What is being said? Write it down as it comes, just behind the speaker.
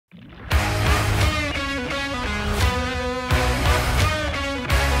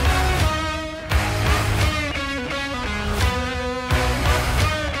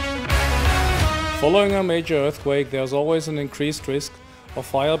Following a major earthquake, there's always an increased risk of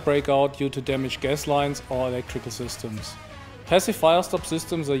fire breakout due to damaged gas lines or electrical systems. Passive firestop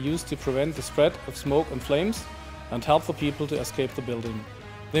systems are used to prevent the spread of smoke and flames and help the people to escape the building.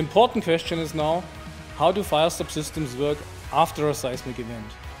 The important question is now, how do firestop systems work after a seismic event?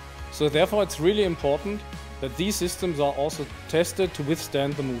 So therefore it's really important that these systems are also tested to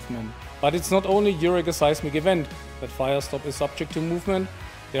withstand the movement. But it's not only during a seismic event that firestop is subject to movement,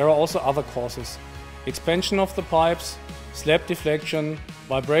 there are also other causes. Expansion of the pipes, slab deflection,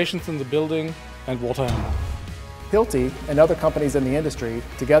 vibrations in the building and water hammer. Hilti and other companies in the industry,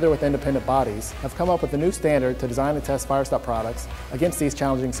 together with independent bodies, have come up with a new standard to design and test firestop products against these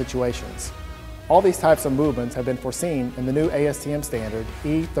challenging situations. All these types of movements have been foreseen in the new ASTM standard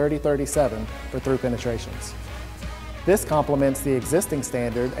E3037 for through penetrations. This complements the existing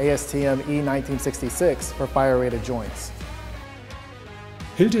standard ASTM E1966 for fire-rated joints.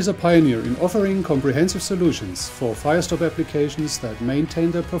 Hilti is a pioneer in offering comprehensive solutions for firestop applications that maintain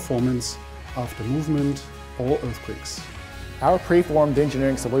their performance after movement or earthquakes. Our preformed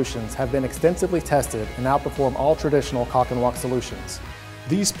engineering solutions have been extensively tested and outperform all traditional caulk and walk solutions.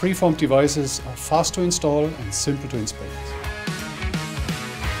 These preformed devices are fast to install and simple to inspect.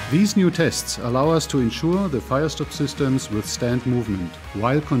 These new tests allow us to ensure the firestop systems withstand movement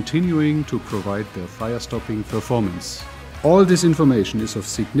while continuing to provide their fire-stopping performance. All this information is of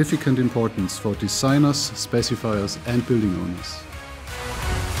significant importance for designers, specifiers and building owners.